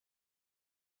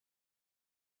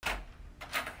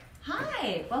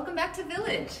Hi, welcome back to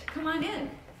Village. Come on in.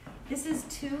 This is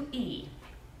 2E.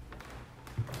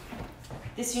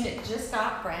 This unit just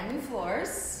got brand new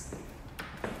floors.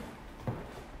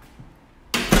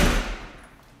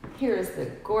 Here is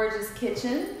the gorgeous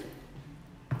kitchen.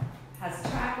 Has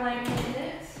track lighting in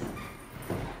it.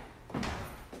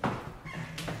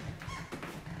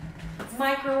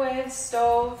 Microwave,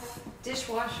 stove,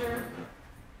 dishwasher,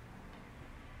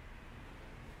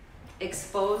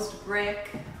 exposed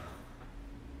brick.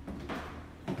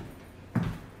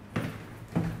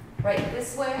 Right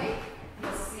this way,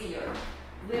 you'll see your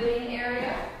living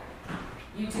area.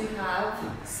 You do have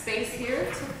space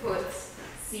here to put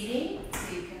seating,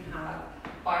 so you can have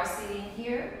bar seating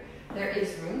here. There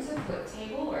is room to put a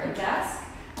table or a desk,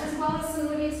 as well as some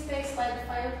living space by the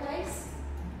fireplace.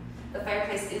 The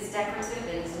fireplace is decorative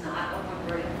and is not a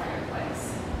wood-burning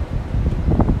fireplace.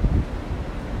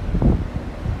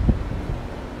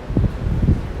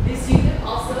 This unit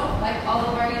also, like all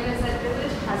of our units at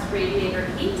Village, has radiator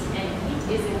heat, and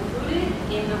heat is included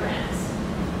in the rent.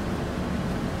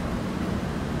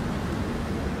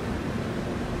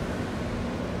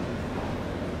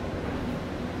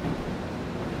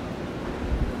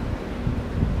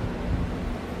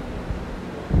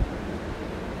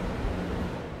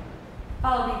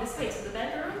 Follow me this way to the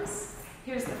bedrooms.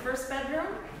 Here's the first bedroom.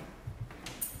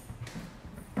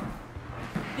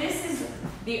 This is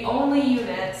the only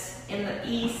unit in the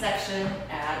E section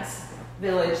at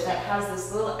Village that has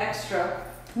this little extra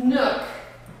nook.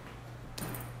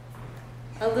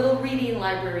 A little reading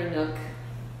library nook.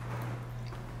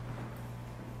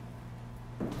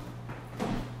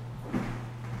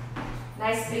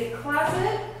 Nice big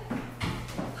closet.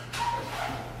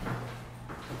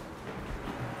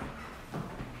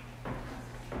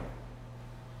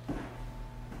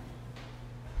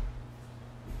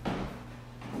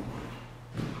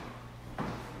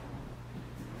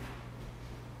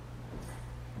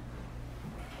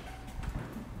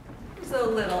 A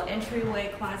little entryway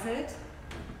closet.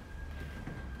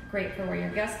 Great for where your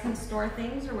guests can store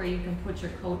things or where you can put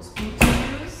your coats, boots,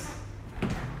 shoes.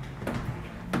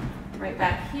 Right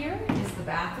back here is the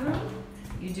bathroom.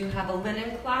 You do have a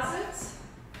linen closet.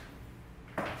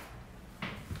 And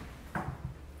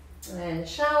then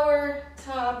shower,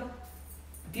 tub,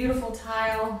 beautiful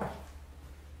tile.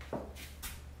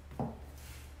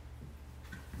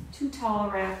 2 towel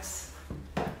racks.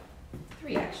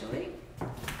 3 actually.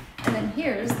 And then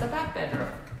here's the back bedroom.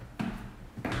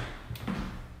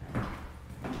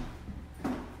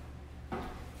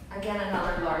 Again,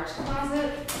 another large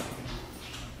closet.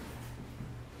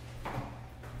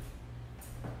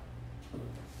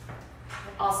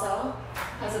 It also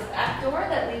has a back door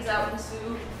that leads out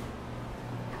into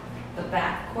the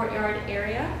back courtyard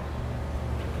area.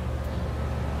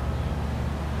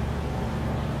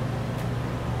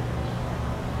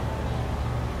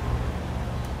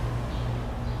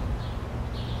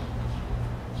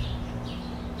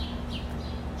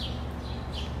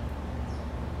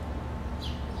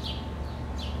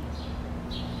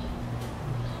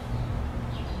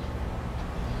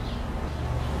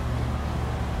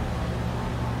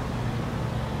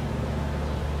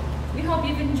 We hope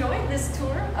you've enjoyed this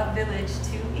tour of Village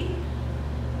 2E.